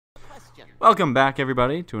question. Welcome back,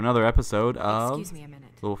 everybody, to another episode of Excuse me a minute.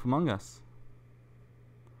 The Wolf Among Us.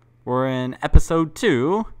 We're in episode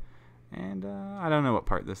 2, and I don't know what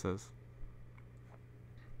part this is.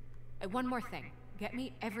 One more thing. Get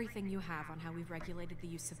me everything you have on how we've regulated the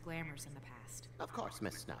use of glamours in the past. Of course,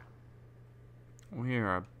 Miss Snow. We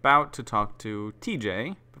are about to talk to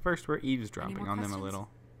TJ, but first we're eavesdropping more on them a questions? little.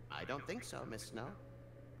 I don't think so, Miss Snow.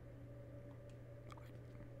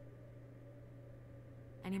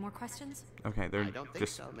 Any more questions? Okay, they're I don't think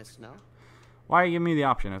just... so, Miss Snow. Why are you giving me the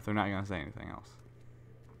option if they're not going to say anything else?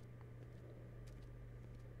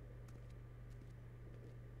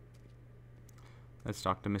 Let's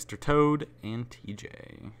talk to Mr. Toad and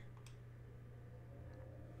TJ.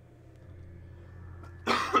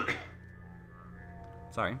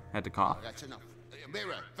 Sorry, had to cough. Oh, that's enough.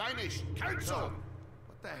 Mirror, vanish, cancel!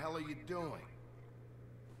 What the hell are you doing?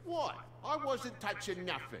 What? I wasn't touching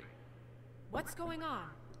nothing. What's going on?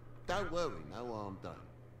 Don't worry, no harm done.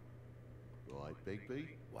 Right, Bigby?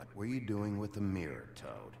 What were you doing with the mirror,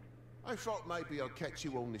 Toad? I thought maybe I'd catch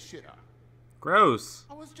you on the shitter. Gross.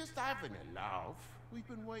 I was just having a laugh. We've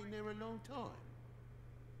been waiting there a long time.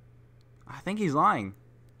 I think he's lying.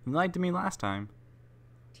 He lied to me last time.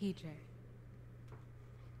 TJ.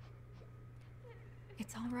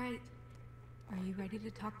 It's all right. Are you ready to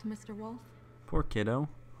talk to Mr. Wolf? Poor kiddo.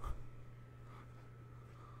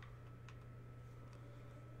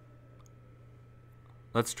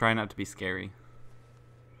 Let's try not to be scary.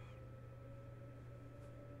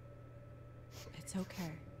 It's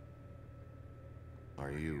okay.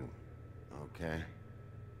 Are you okay?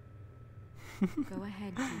 Go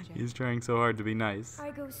ahead, TJ. He's trying so hard to be nice.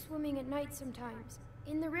 I go swimming at night sometimes,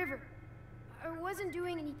 in the river. I wasn't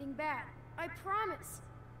doing anything bad, I promise.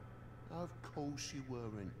 Of course you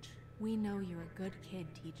weren't. We know you're a good kid,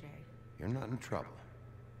 TJ. You're not in trouble.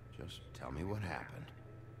 Just tell me what happened.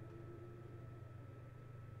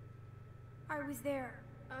 I was there,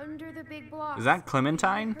 under the big blocks. Is that and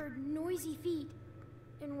Clementine? I heard noisy feet.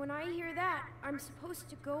 And when I hear that, I'm supposed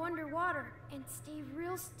to go underwater and stay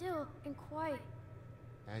real still and quiet.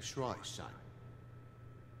 That's right, son.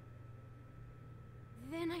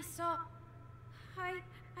 Then I saw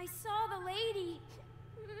the lady.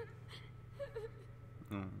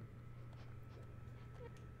 Mm.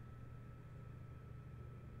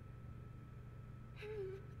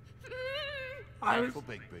 I was Careful,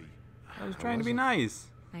 Bigby. trying to be nice.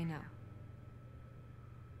 I know.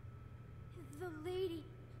 The lady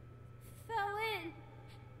fell in.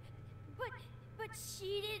 But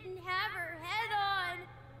she didn't have her head on.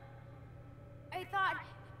 I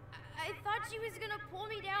thought she was gonna pull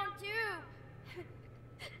me down too.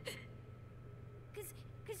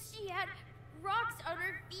 Cause she had rocks on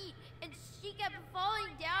her feet and she kept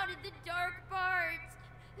falling down in the dark parts.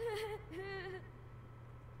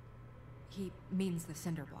 He means the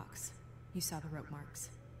cinder blocks. You saw the rope marks.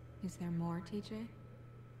 Is there more, TJ?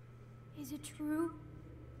 Is it true?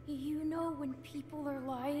 You know when people are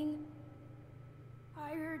lying?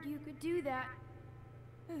 I heard you could do that.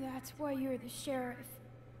 That's why you're the sheriff.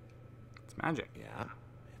 It's magic. Yeah,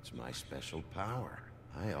 it's my special power.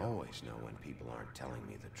 I always know when people aren't telling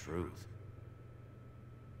me the truth.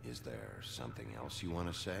 Is there something else you want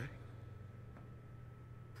to say?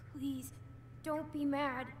 Please, don't be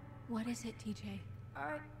mad. What is it, TJ?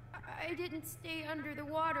 I didn't stay under the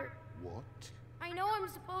water. What? I know I'm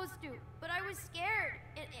supposed to, but I was scared,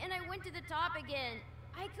 and I went to the top again.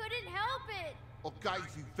 I couldn't help it. I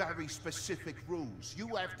gave you very specific rules. You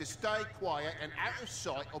have to stay quiet and out of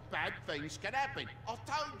sight or bad things can happen. I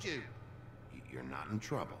told you. You're not in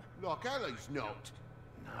trouble. Like Ellie's not.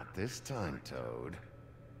 Not this time, Toad.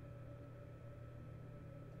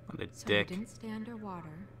 What a So dick. you didn't stay underwater.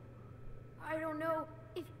 I don't know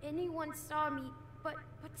if anyone saw me, but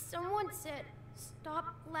someone said,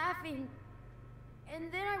 "Stop laughing."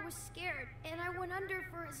 And then I was scared, and I went under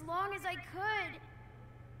for as long as I could.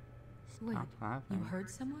 Wait, Stop laughing. you heard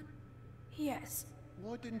someone? Yes,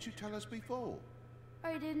 Why didn't you tell us before?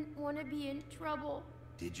 I didn't want to be in trouble.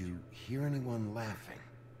 Did you hear anyone laughing?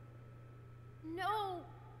 No.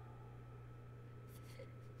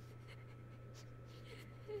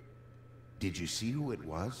 Did you see who it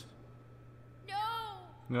was?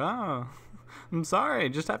 No. Oh, I'm sorry.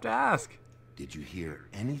 Just have to ask. Did you hear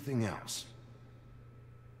anything else?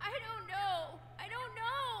 I don't know. I don't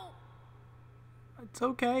know. It's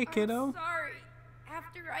okay, kiddo. I'm sorry.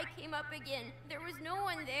 After I came up again, there was no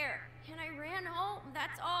one there, and I ran home.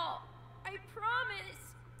 That's all. I promise.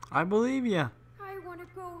 I believe you. I want to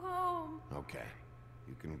go home. Okay,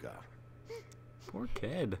 you can go. Poor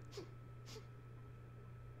kid.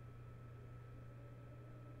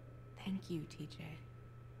 Thank you, TJ.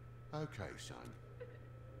 Okay, son.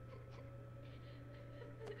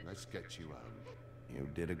 Let's get you home. You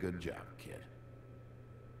did a good job, kid.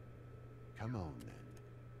 Come on, then.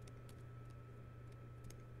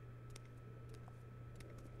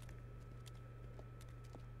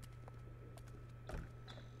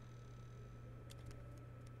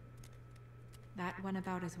 That went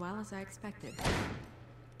about as well as I expected.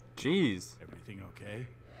 Jeez. Everything okay?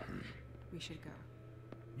 We should go.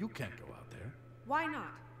 You can't go out there. Why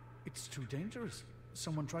not? It's too dangerous.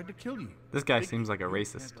 Someone tried to kill you. This guy Bigby, seems like a you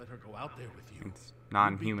racist. Can't let her go out there with you. It's You'd be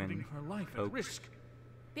non-human putting her life at folks. risk.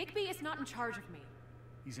 Bigby is not in charge of me.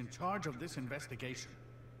 He's in charge of this investigation.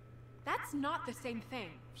 That's not the same thing.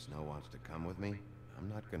 If Snow wants to come with me, I'm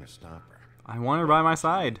not gonna stop her. I want her by my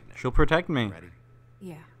side. She'll protect me. Ready?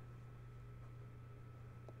 Yeah.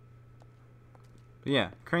 But yeah,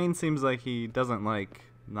 Crane seems like he doesn't like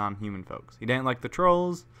non-human folks. He didn't like the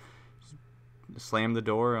trolls. Slammed the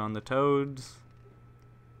door on the toads.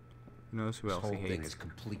 Who knows who This else whole he thing hates. is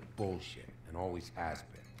complete bullshit, and always has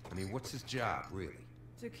been. I mean, what's his job, really?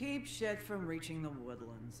 To keep shit from reaching the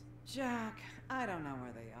woodlands. Jack, I don't know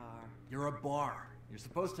where they are. You're a bar. You're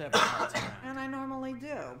supposed to have guards around. And I normally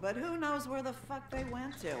do, but who knows where the fuck they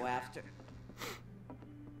went to after.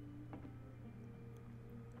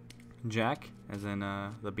 Jack, as in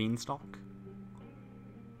the Beanstalk.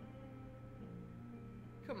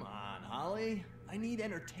 Come on, Holly. I need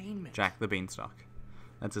entertainment. Jack the Beanstalk.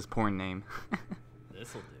 That's his porn name.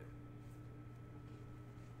 This'll do.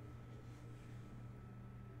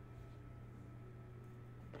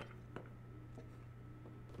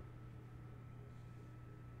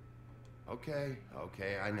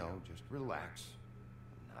 Okay, I know. Just relax.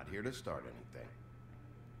 I'm not here to start anything.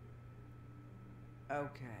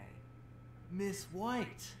 Okay. Miss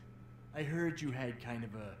White, I heard you had kind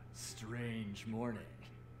of a strange morning.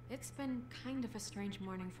 It's been kind of a strange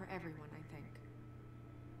morning for everyone, I think.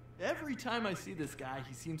 Every time I see this guy,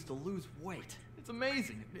 he seems to lose weight. It's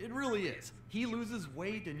amazing. It really is. He loses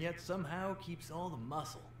weight and yet somehow keeps all the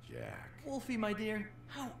muscle. Jack. Wolfie, my dear,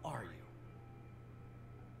 how are you?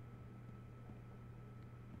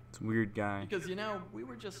 It's a weird guy. Because, you know, we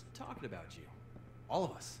were just talking about you. All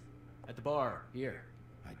of us. At the bar, here.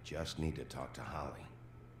 I just need to talk to Holly.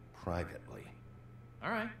 Privately.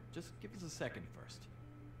 Alright, just give us a second first.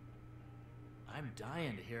 I'm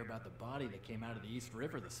dying to hear about the body that came out of the East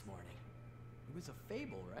River this morning. It was a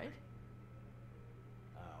fable, right?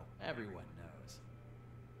 Oh, everyone knows.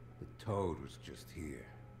 The toad was just here.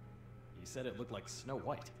 You said it looked like Snow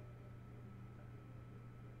White.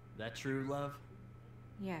 That true, love?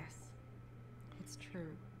 Yes. It's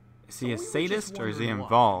true. Is he a So we were just sadist or is he wondering why,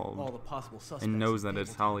 involved all the possible suspects and knows in that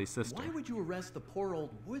it's Fableton, Holly's sister? Why would you arrest the poor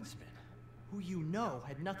old woodsman, who you know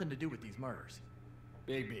had nothing to do with these murders?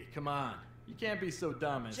 Bigby, come on. You can't be so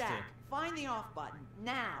dumb as Jack, to... find the off button,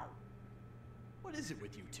 now. What is it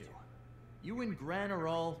with you two? You and Gran are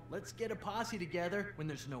all, let's get a posse together when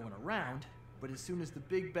there's no one around, but as soon as the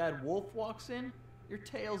big bad wolf walks in, your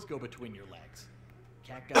tails go between your legs.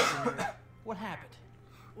 Cat got in your... What happened?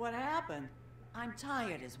 What happened? I'm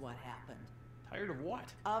tired is what happened. Tired of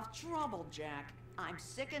what? Of trouble, Jack. I'm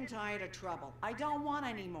sick and tired of trouble. I don't want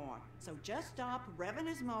any more. So just stop revving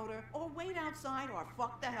his motor, or wait outside, or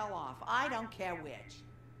fuck the hell off. I don't care which.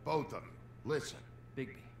 Both of you, listen.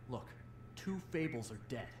 Bigby, look. 2 fables are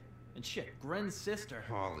dead. And shit, Gren's sister...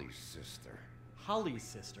 Holly's sister. Holly's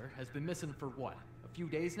sister has been missing for what? A few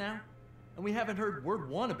days now? And we haven't heard word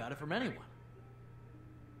one about it from anyone.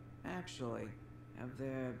 Actually, have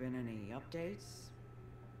there been any updates?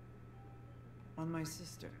 On my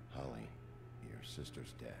sister. Holly, your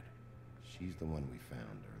sister's dead. She's the one we found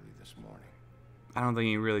early this morning. I don't think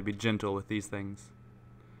you can really be gentle with these things.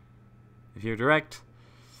 If you're direct,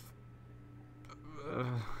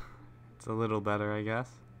 it's a little better, I guess.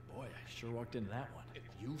 Boy, I sure walked into that one. If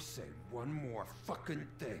you say one more fucking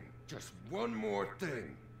thing, just one more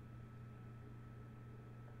thing.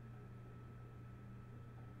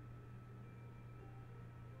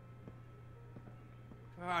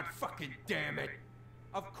 God fucking damn it!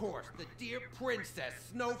 Of course, the dear princess,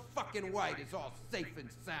 Snow fucking White, is all safe and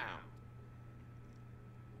sound.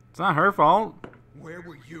 It's not her fault. Where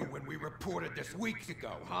were you when we reported this weeks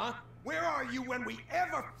ago, huh? Where are you when we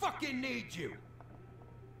ever fucking need you?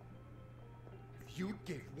 If you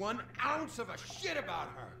gave 1 ounce of a shit about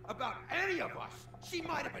her, about any of us, she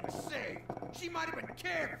might have been saved. She might have been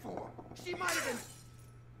cared for. She might have been...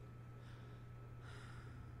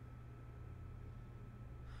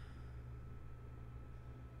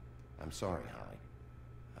 I'm sorry, Holly.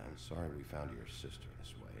 I'm sorry we found your sister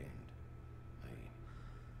this way, and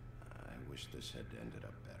I wish this had ended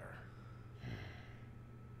up better.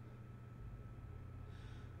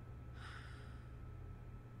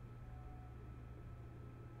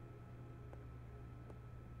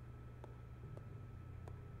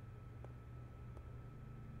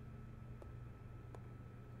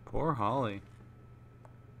 Poor Holly.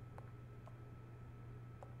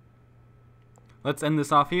 Let's end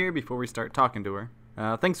this off here before we start talking to her.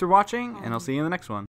 Thanks for watching, and I'll see you in the next one.